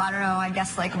mix of, I don't know, I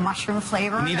guess like mushroom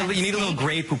flavor. You need a little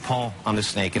Grey Poupon on the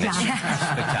snake, and it's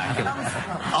spectacular.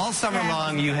 All summer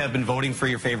long, you have been voting for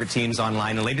your favorite teams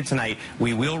online, and later tonight,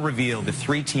 we will reveal the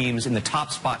 3 teams in the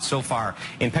top spot so far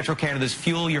in Petro-Canada's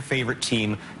Fuel Your Favorite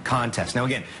Team contest. Now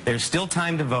again, there's still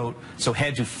time to vote, so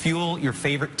head to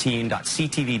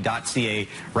fuelyourfavouriteteam.ctv.ca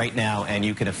right now, and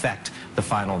you can affect the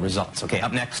final results. Okay,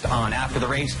 up next on After the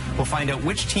Race, we'll find out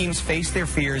which teams face their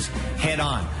fears head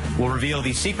on. We'll reveal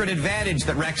the secret advantage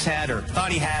that Rex had, or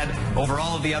thought he had, over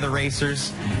all of the other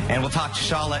racers. And we'll talk to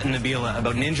Shala and Nabila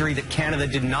about an injury that Canada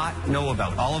did not know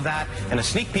about. All of that and a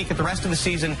sneak peek at the rest of the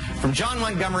season from John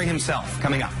Montgomery himself,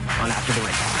 coming up on After the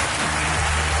Race.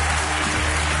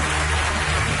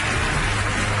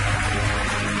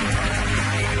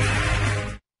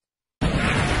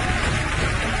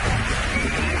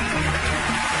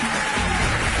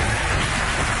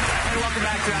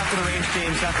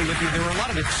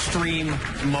 lot of extreme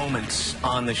moments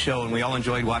on the show, and we all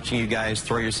enjoyed watching you guys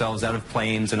throw yourselves out of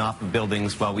planes and off of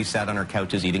buildings while we sat on our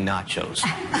couches eating nachos.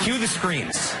 Cue the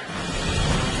screens.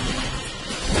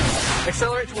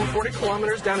 Accelerate to 40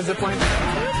 kilometers down a zip line. Do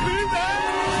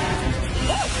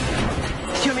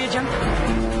you want me to jump?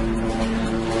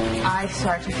 I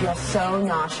start to feel so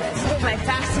nauseous. My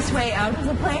fastest way out of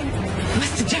the plane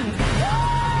was to jump.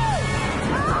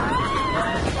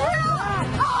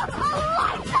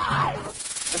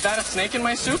 Is that a snake in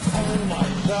my soup? Oh my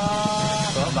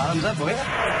god. Well, bottoms up, boys.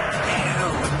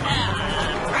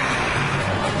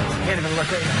 Can't even look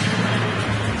at you.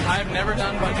 I've never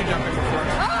done bungee jumping before.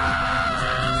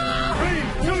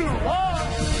 3, 2, 1.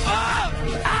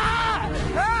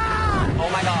 Oh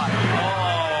my god.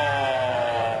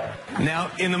 Oh. Now,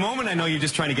 in the moment, I know you're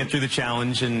just trying to get through the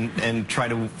challenge and try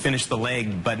to finish the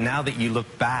leg, but now that you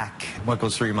look back, what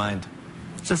goes through your mind?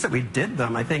 It's just that we did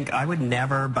them. I think I would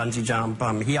never bungee jump.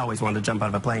 He always wanted to jump out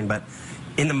of a plane, but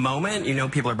in the moment, you know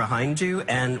people are behind you,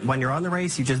 and when you're on the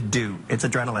race, you just do. It's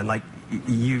adrenaline. Like,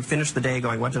 you finish the day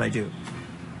going, what did I do?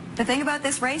 The thing about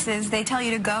this race is they tell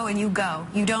you to go and you go.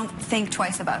 You don't think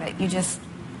twice about it. You just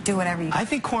do whatever you do. I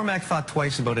think Cormac thought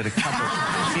twice about it a couple.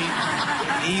 See,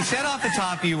 he said off the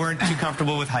top you weren't too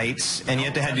comfortable with heights, and you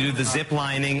had to do the zip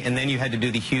lining, and then you had to do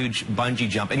the huge bungee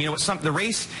jump. And you know what? The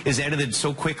race is edited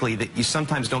so quickly that you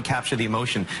sometimes don't capture the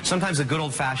emotion. Sometimes a good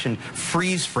old-fashioned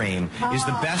freeze frame is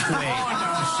the best way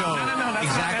to show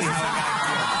exactly how it got.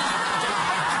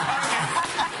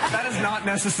 That is not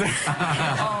necessary.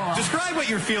 Describe what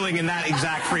you're feeling in that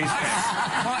exact freeze frame.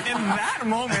 Well, in that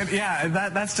moment, yeah,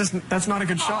 that's not a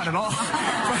good shot at all.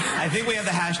 I think we have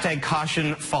the hashtag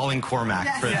caution falling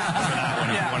Cormac for that one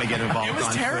if you want to get involved. It was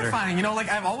on terrifying. Twitter. You know, like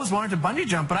I've always wanted to bungee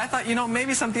jump, but I thought, you know,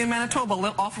 maybe something in Manitoba,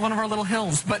 off one of our little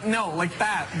hills. But no, like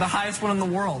that, the highest one in the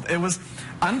world. It was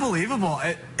unbelievable.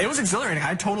 It was exhilarating.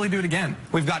 I'd totally do it again.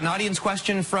 We've got an audience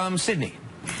question from Sydney.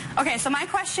 Okay, so my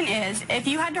question is, if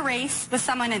you had to race with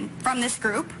someone from this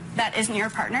group that isn't your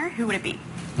partner, who would it be?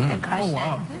 Good question. Oh,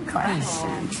 wow. Good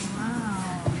question.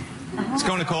 Let's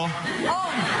go, Nicole. Oh,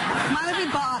 mine would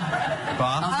be Bob.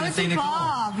 Bob? I would be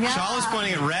Bob. Yeah. Shala's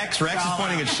pointing at Rex. Rex is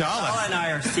pointing at Shala. Shala and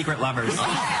I are secret lovers. That's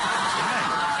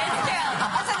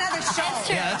another show.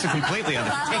 Yeah, that's a completely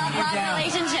other.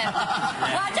 Relationship.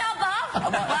 Watch out,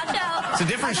 Bob. Watch out. It's a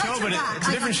different show,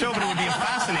 but it would be a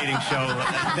fascinating show,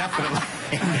 definitely.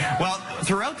 Well,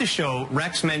 throughout the show,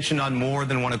 Rex mentioned on more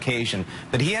than one occasion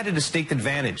that he had a distinct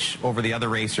advantage over the other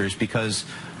racers because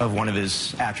of one of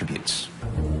his attributes.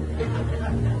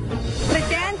 The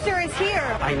dancer is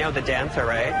here. I know the dancer,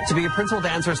 right? To be a principal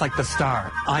dancer is like the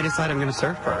star. I decide I'm going to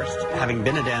surf first. Having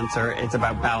been a dancer, it's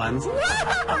about balance.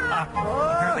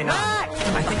 Apparently not.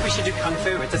 I think we should do kung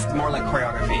fu. It's just more like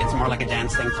choreography. It's more like a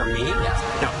dance thing for me.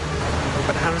 No.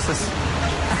 But how does this...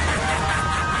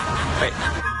 Wait.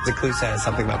 The clue says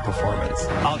something about performance.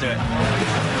 I'll do it.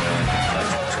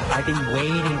 I've been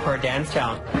waiting for a dance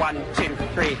challenge. 1, 2,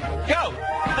 3, go!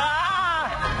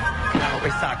 We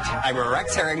sucked. I'm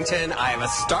Rex Harrington. I am a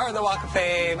star in the Walk of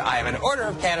Fame. I have an Order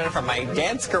of Canada from my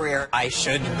dance career. I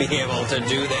should be able to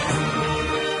do this.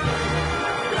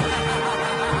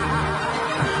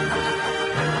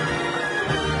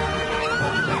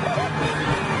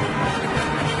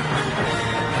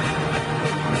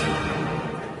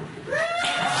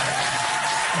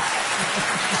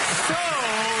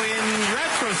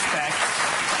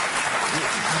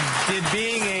 Did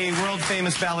being a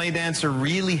world-famous ballet dancer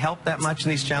really help that much in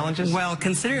these challenges? Well,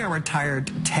 considering I retired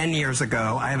 10 years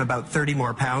ago, I have about 30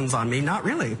 more pounds on me. Not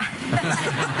really. And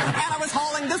I was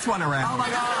hauling this one around. Oh, my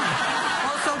God.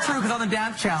 Oh, so true, because on the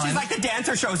dance challenge... She's like, the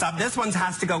dancer shows up. This one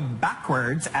has to go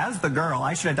backwards as the girl.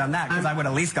 I should have done that, because I would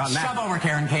have at least gotten that. Shove over,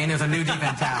 Karen Kane. There's a new diva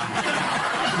in town.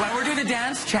 When we're doing the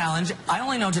dance challenge, I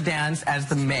only know to dance as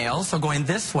the male, so going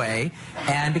this way,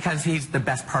 and because he's the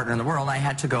best partner in the world, I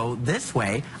had to go this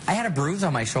way. I had a bruise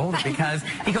on my shoulder because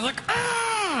he goes like,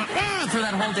 through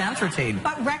that whole dance routine.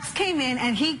 But Rex came in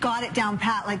and he got it down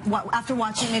pat, like after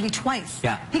watching it maybe twice.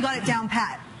 Yeah. He got it down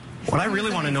pat. What I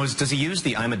really want to know is, does he use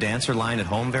the I'm a dancer line at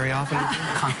home very often?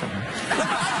 Constantly.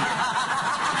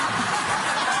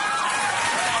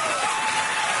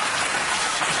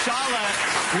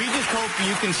 We just hope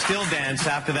you can still dance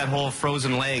after that whole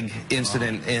frozen leg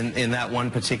incident in that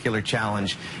one particular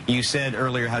challenge. You said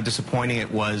earlier how disappointing it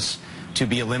was to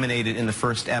be eliminated in the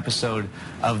first episode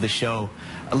of the show.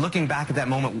 Looking back at that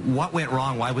moment, what went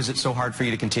wrong? Why was it so hard for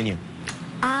you to continue?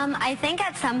 I think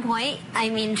at some point, I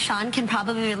mean, Sean can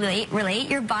probably relate.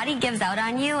 Your body gives out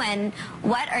on you, and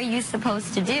what are you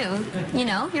supposed to do? You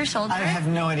know, your shoulder. I have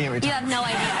no idea what you're talking about.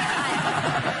 You have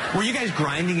no idea. Were you guys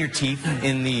grinding your teeth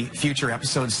in the future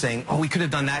episodes saying, oh, we could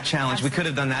have done that challenge, we could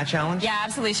have done that challenge? Yeah,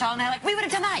 absolutely. Shaw and I we would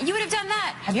have done that, you would have done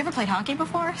that. Have you ever played hockey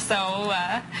before? So,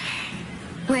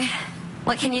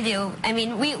 what can you do? I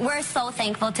mean, we're so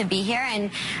thankful to be here,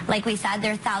 and like we said,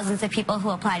 there are thousands of people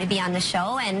who apply to be on the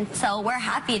show, and so we're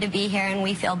happy to be here, and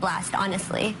we feel blessed,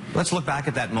 honestly. Let's look back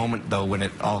at that moment, though, when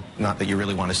it all, not that you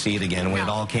really want to see it again, when it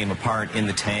all came apart in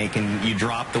the tank, and you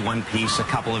dropped the one piece a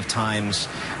couple of times.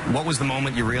 What was the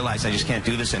moment you realized, I just can't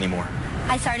do this anymore?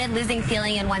 I started losing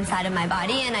feeling in one side of my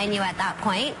body, and I knew at that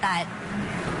point that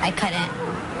I couldn't.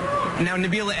 Now,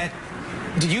 Nabila,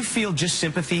 did you feel just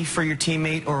sympathy for your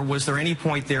teammate, or was there any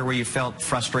point there where you felt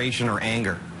frustration or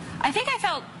anger?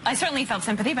 I certainly felt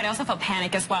sympathy, but I also felt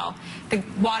panic as well. The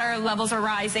water levels are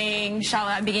rising.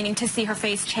 Shala, I'm beginning to see her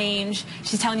face change.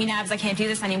 She's telling me, Nabs, I can't do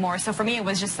this anymore. So for me, it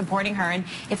was just supporting her. And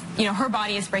if, her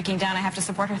body is breaking down, I have to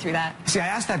support her through that. See, I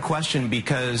asked that question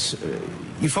because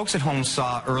you folks at home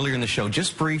saw earlier in the show,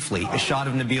 just briefly, a shot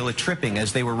of Nabila tripping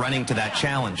as they were running to that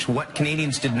challenge. What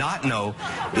Canadians did not know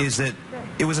is that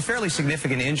it was a fairly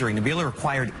significant injury. Nabila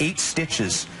required 8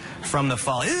 stitches from the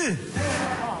fall.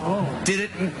 Did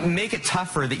it make it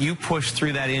tougher that you pushed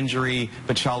through that injury,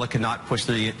 but Shala could not push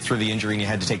through the injury and you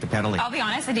had to take the penalty? I'll be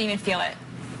honest, I didn't even feel it.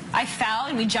 I fell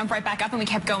and we jumped right back up and we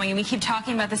kept going and we keep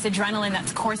talking about this adrenaline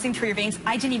that's coursing through your veins.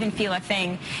 I didn't even feel a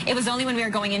thing. It was only when we were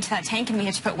going into that tank and we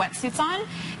had to put wetsuits on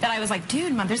that I was like,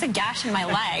 dude, Mom, there's a gash in my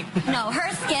leg. No,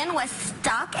 her skin was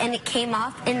stuck and it came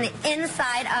off in the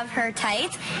inside of her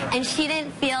tights and she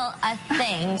didn't feel a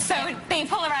thing. So they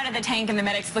pull her out of the tank and the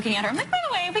medic's looking at her. I'm like, by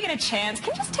the way, if we get a chance,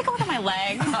 can you just take a look at my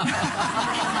leg? Oh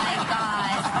my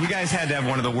God. You guys had to have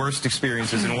one of the worst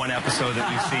experiences in one episode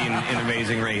that we've seen in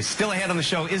Amazing Race. Still ahead on the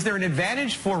show, is there an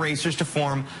advantage for racers to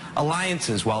form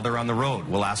alliances while they're on the road?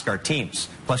 We'll ask our teams.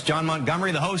 Plus, John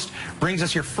Montgomery, the host, brings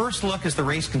us your first look as the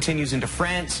race continues into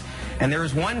France. And there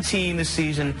is one team this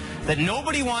season that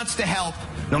nobody wants to help,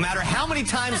 no matter how many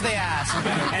times they ask.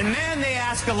 And man, they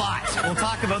ask a lot. We'll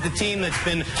talk about the team that's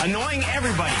been annoying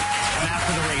everybody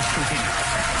after the race continues.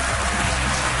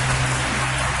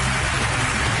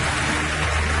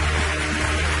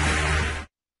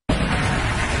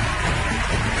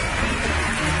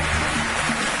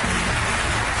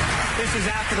 This is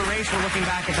After the Race. We're looking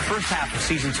back at the first half of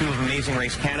Season 2 of Amazing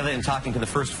Race Canada and talking to the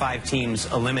first 5 teams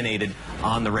eliminated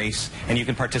on the race. And you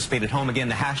can participate at home. Again,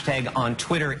 the hashtag on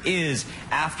Twitter is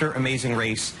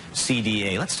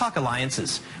AfterAmazingRaceCDA. Let's talk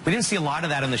alliances. We didn't see a lot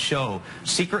of that on the show.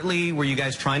 Secretly, were you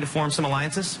guys trying to form some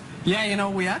alliances? Yeah,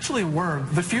 we actually were.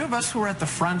 The few of us who were at the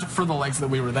front for the legs that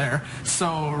we were there,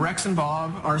 so Rex and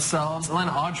Bob, ourselves, and then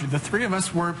Audrey, the 3 of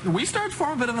us we started to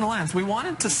form a bit of an alliance. We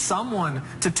wanted someone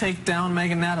to take down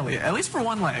Meg and Natalie, at least for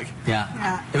one leg.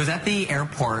 Yeah. It was at the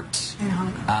airport in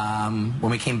Hong Kong.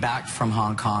 when we came back from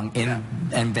Hong Kong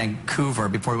in Vancouver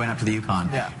before we went up to the Yukon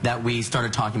that we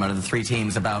started talking about the 3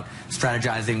 teams about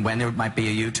strategizing when there might be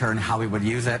a U-turn, how we would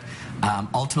use it.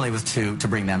 Ultimately, it was to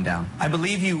bring them down. I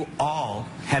believe you all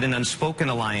had an unspoken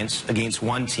alliance against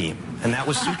one team, and that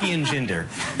was Suki and Jinder.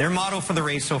 Their motto for the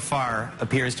race so far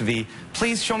appears to be,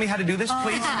 please show me how to do this,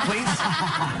 please, please.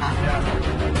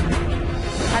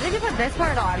 How did you put this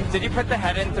part on? Did you put the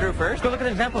head in through first? Go look at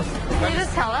the examples. Can you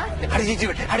just tell us? How did you do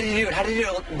it? How did you do it? How did you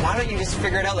do it? Why don't you just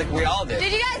figure it out like we all did?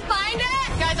 Did you guys find it?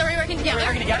 Guys, are we working together? Are we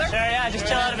working together? Sure, yeah, just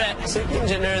chill out a bit. Suki and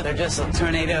Jinder, they're just a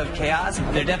tornado of chaos.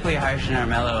 They're definitely harsh and our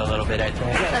mellow a little bit, I'd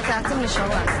say. Let's ask them to show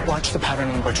us. Watch the pattern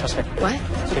and go, trust me. What?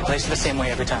 They place it the same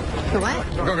way every time. What?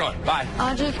 Go. Bye.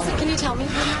 Audrey, can you tell me?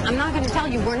 I'm not going to tell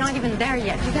you. We're not even there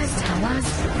yet. You guys tell us.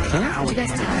 Huh? You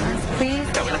guys tell us, please.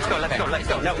 No, let's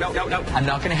go. No. I'm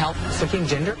not going to help Suki and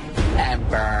Jinder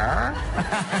ever.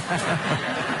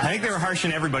 I think they were harsh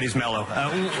and everybody's mellow.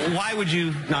 Why would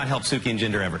you not help Suki and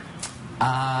Jinder ever?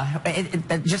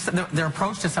 Just their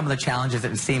approach to some of the challenges,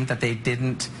 it seemed that they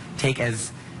didn't take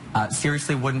as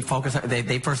seriously, wouldn't focus.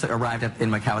 They first arrived in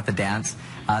Macau at the dance.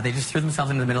 They just threw themselves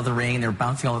into the middle of the ring and they were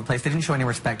bouncing all over the place. They didn't show any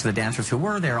respect to the dancers who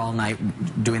were there all night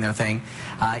doing their thing.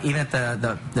 Even at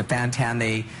the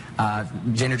Fantan,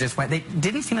 Jinder just went. They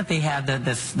didn't seem that they had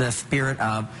the spirit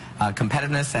of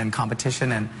competitiveness and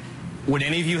competition. And would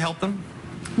any of you help them?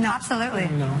 No, absolutely.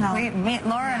 No.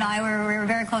 Laura and I we were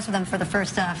very close with them for the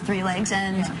first 3 legs,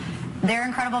 and they're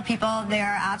incredible people. They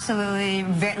are absolutely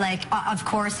of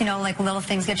course, like little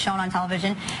things get shown on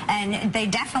television, and they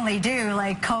definitely do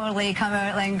totally come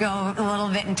out and go a little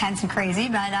bit intense and crazy,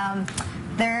 but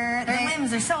their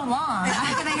limbs are so long.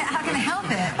 How can they help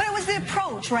it? But it was the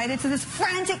approach, right? It's this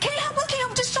frantic, can you help us? Can you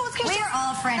help? Just show us. We were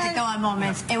all frantic though on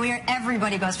moments, and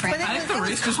everybody goes frantic. But it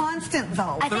was constant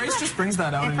though. The race just brings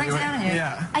that out in you.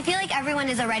 Yeah. I feel like everyone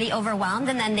is already overwhelmed,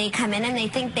 and then they come in and they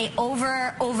think they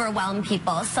overwhelm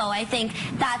people. So I think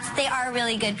they are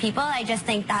really good people. I just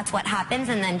think that's what happens,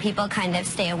 and then people kind of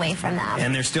stay away from them.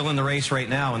 And they're still in the race right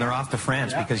now, and they're off to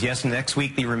France because, yes, next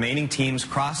week the remaining teams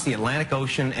cross the Atlantic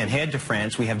Ocean and head to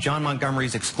France. We have John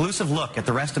Montgomery's exclusive look at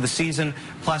the rest of the season,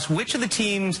 plus which of the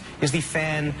teams is the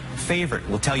fan favorite.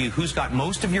 We'll tell you who's got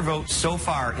most of your votes so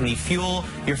far in the Fuel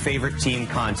Your Favorite Team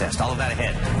contest. All of that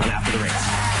ahead on After the Race.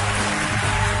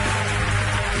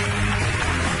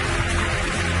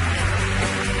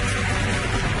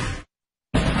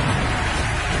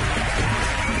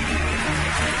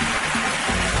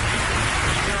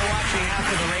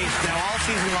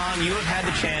 You have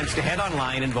had the chance to head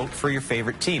online and vote for your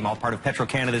favorite team, all part of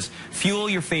Petro-Canada's Fuel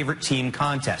Your Favorite Team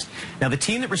contest. Now, the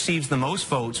team that receives the most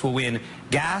votes will win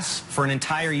gas for an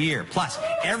entire year. Plus,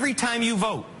 every time you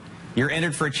vote, you're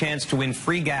entered for a chance to win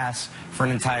free gas for an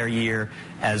entire year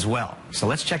as well. So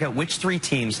let's check out which three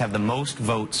teams have the most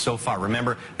votes so far.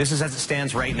 Remember, this is as it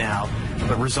stands right now,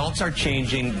 but results are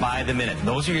changing by the minute.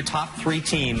 Those are your top three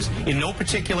teams in no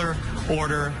particular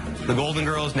order. The Golden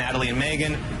Girls, Natalie and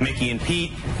Megan, Mickey and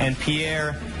Pete, and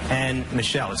Pierre and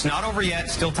Michelle. It's not over yet.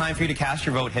 Still time for you to cast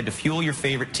your vote. Head to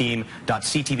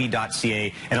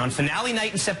fuelyourfavouriteteam.ctv.ca. And on finale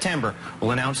night in September,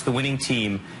 we'll announce the winning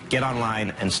team. Get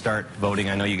online and start voting.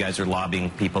 I know you guys are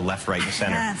lobbying people left, right, and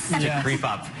center to creep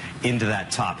up into that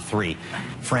top three.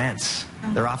 France.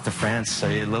 They're off to France.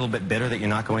 Are you a little bit bitter that you're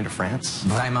not going to France?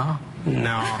 Vraiment?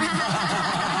 No.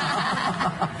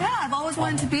 Yeah, I've always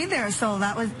wanted to be there, so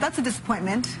that's a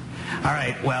disappointment. All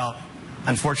right, well,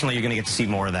 unfortunately, you're going to get to see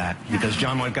more of that because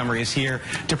John Montgomery is here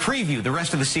to preview the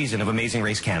rest of the season of Amazing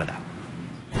Race Canada.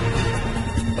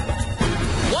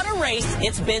 What a race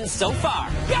it's been so far.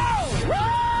 Go!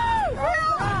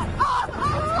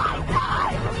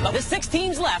 But the 6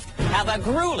 teams left have a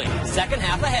grueling second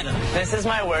half ahead of them. This is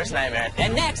my worst nightmare.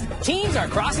 And next, teams are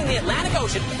crossing the Atlantic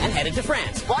Ocean and headed to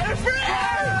France.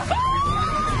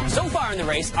 So far in the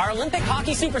race, our Olympic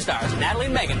hockey superstars, Natalie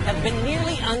and Megan, have been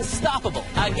nearly unstoppable.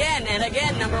 Again and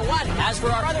again, number one. As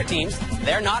for our other teams,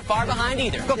 they're not far behind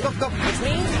either. Go, go, go. Which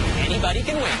means anybody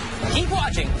can win. Keep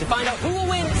watching to find out who will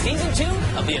win Season 2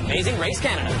 of The Amazing Race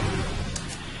Canada.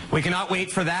 We cannot wait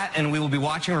for that, and we will be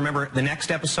watching. Remember, the next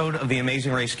episode of The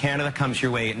Amazing Race Canada comes your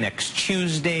way next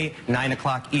Tuesday, 9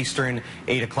 o'clock Eastern,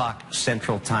 8 o'clock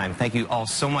Central Time. Thank you all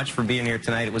so much for being here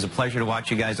tonight. It was a pleasure to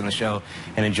watch you guys on the show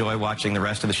and enjoy watching the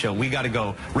rest of the show. We got to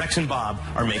go. Rex and Bob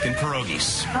are making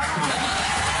pierogies.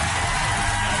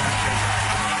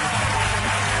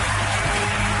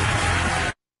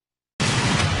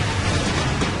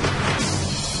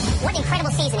 What an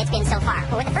incredible season it's been so far.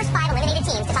 We're with the first 5 eliminated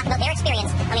teams to talk about their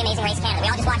experience on The Amazing Race Canada. We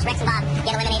all just watched Rex and Bob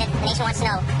get eliminated. The nation wants to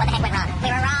know what the heck went wrong.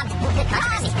 We were robbed.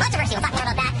 Controversy. We'll talk more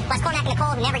about that. Plus, Cormac and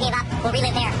Nicole, who never gave up, will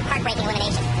relive their heartbreaking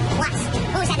elimination. Plus,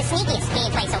 who's had the sneakiest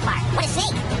gameplay so far? What a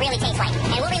snake really tastes like.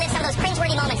 And we'll relive some of those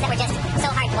cringeworthy moments that were just so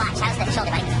hard to watch. How's the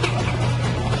shoulder, buddy?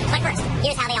 But first,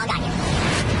 here's how they all got here.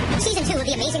 Season 2 of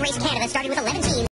The Amazing Race Canada started with 11 teams